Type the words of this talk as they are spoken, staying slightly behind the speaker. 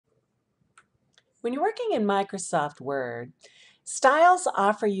When you're working in Microsoft Word, styles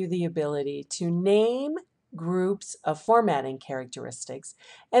offer you the ability to name groups of formatting characteristics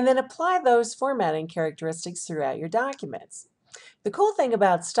and then apply those formatting characteristics throughout your documents. The cool thing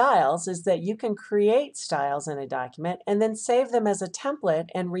about styles is that you can create styles in a document and then save them as a template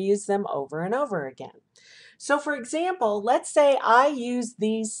and reuse them over and over again. So for example, let's say I use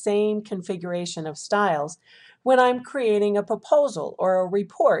these same configuration of styles when I'm creating a proposal or a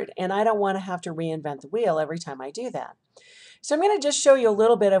report, and I don't want to have to reinvent the wheel every time I do that. So I'm going to just show you a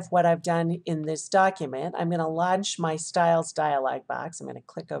little bit of what I've done in this document. I'm going to launch my styles dialog box. I'm going to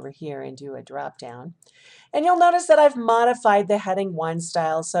click over here and do a drop down. And you'll notice that I've modified the heading 1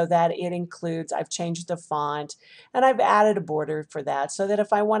 style so that it includes, I've changed the font, and I've added a border for that so that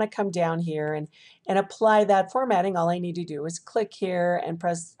if I want to come down here and apply that formatting, all I need to do is click here and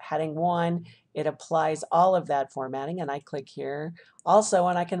press heading 1. It applies all of that formatting, and I click here also,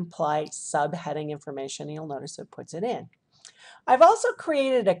 and I can apply subheading information. You'll notice it puts it in. I've also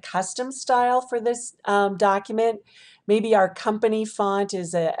created a custom style for this document. Maybe our company font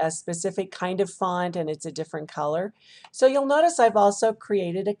is a specific kind of font and it's a different color. So you'll notice I've also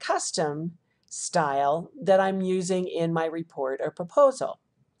created a custom style that I'm using in my report or proposal.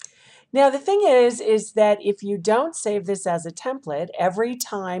 Now the thing is that if you don't save this as a template, every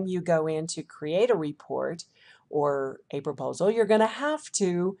time you go in to create a report or a proposal, you're going to have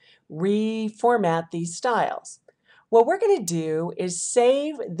to reformat these styles. What we're going to do is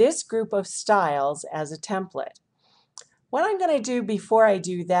save this group of styles as a template. What I'm going to do before I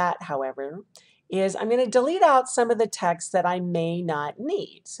do that, however, is I'm going to delete out some of the text that I may not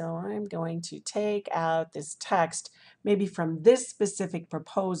need. So I'm going to take out this text maybe from this specific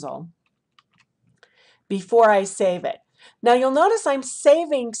proposal before I save it. Now you'll notice I'm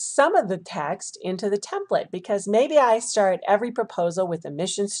saving some of the text into the template because maybe I start every proposal with a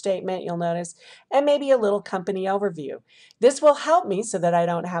mission statement, you'll notice, and maybe a little company overview. This will help me so that I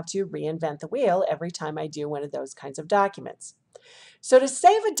don't have to reinvent the wheel every time I do one of those kinds of documents. So to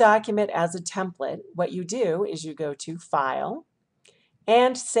save a document as a template, what you do is you go to File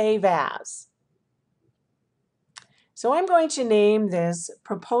and Save As. So I'm going to name this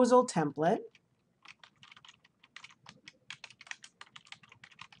Proposal Template.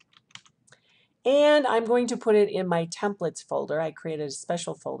 And I'm going to put it in my templates folder. I created a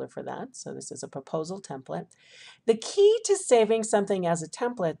special folder for that. So this is a proposal template. The key to saving something as a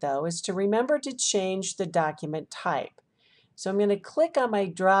template, though, is to remember to change the document type. So I'm going to click on my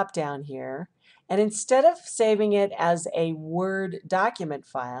drop down here. And instead of saving it as a Word document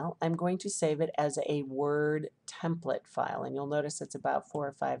file, I'm going to save it as a Word template file. And you'll notice it's about 4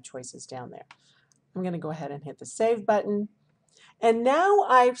 or 5 choices down there. I'm going to go ahead and hit the Save button. And now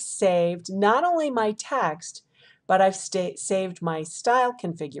I've saved not only my text, but I've saved my style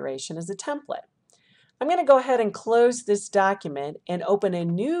configuration as a template. I'm going to go ahead and close this document and open a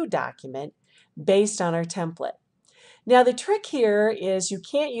new document based on our template. Now the trick here is you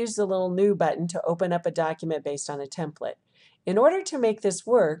can't use the little new button to open up a document based on a template. In order to make this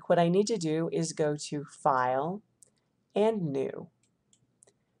work, what I need to do is go to File and New.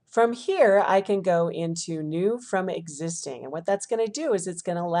 From here, I can go into New from Existing. And what that's going to do is it's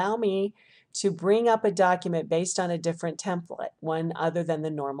going to allow me to bring up a document based on a different template, one other than the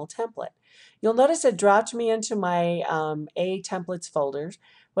normal template. You'll notice it dropped me into my A templates folders.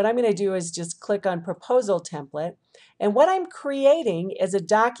 What I'm going to do is just click on Proposal Template. And what I'm creating is a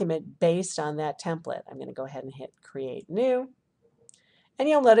document based on that template. I'm going to go ahead and hit Create New. And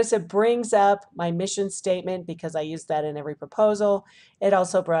you'll notice it brings up my mission statement because I use that in every proposal. It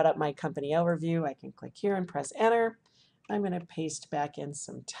also brought up my company overview. I can click here and press enter. I'm going to paste back in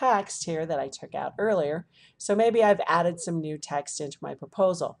some text here that I took out earlier. So maybe I've added some new text into my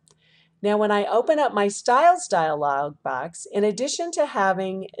proposal. Now when I open up my styles dialog box, in addition to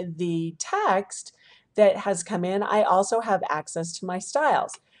having the text that has come in, I also have access to my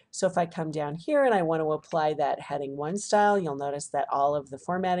styles. So if I come down here and I want to apply that heading 1 style, you'll notice that all of the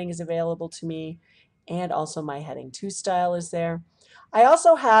formatting is available to me and also my heading 2 style is there. I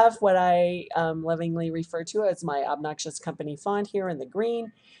also have what I lovingly refer to as my obnoxious company font here in the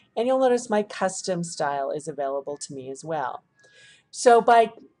green, and you'll notice my custom style is available to me as well. So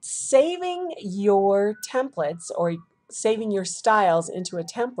by saving your templates or saving your styles into a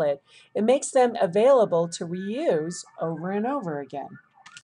template, it makes them available to reuse over and over again.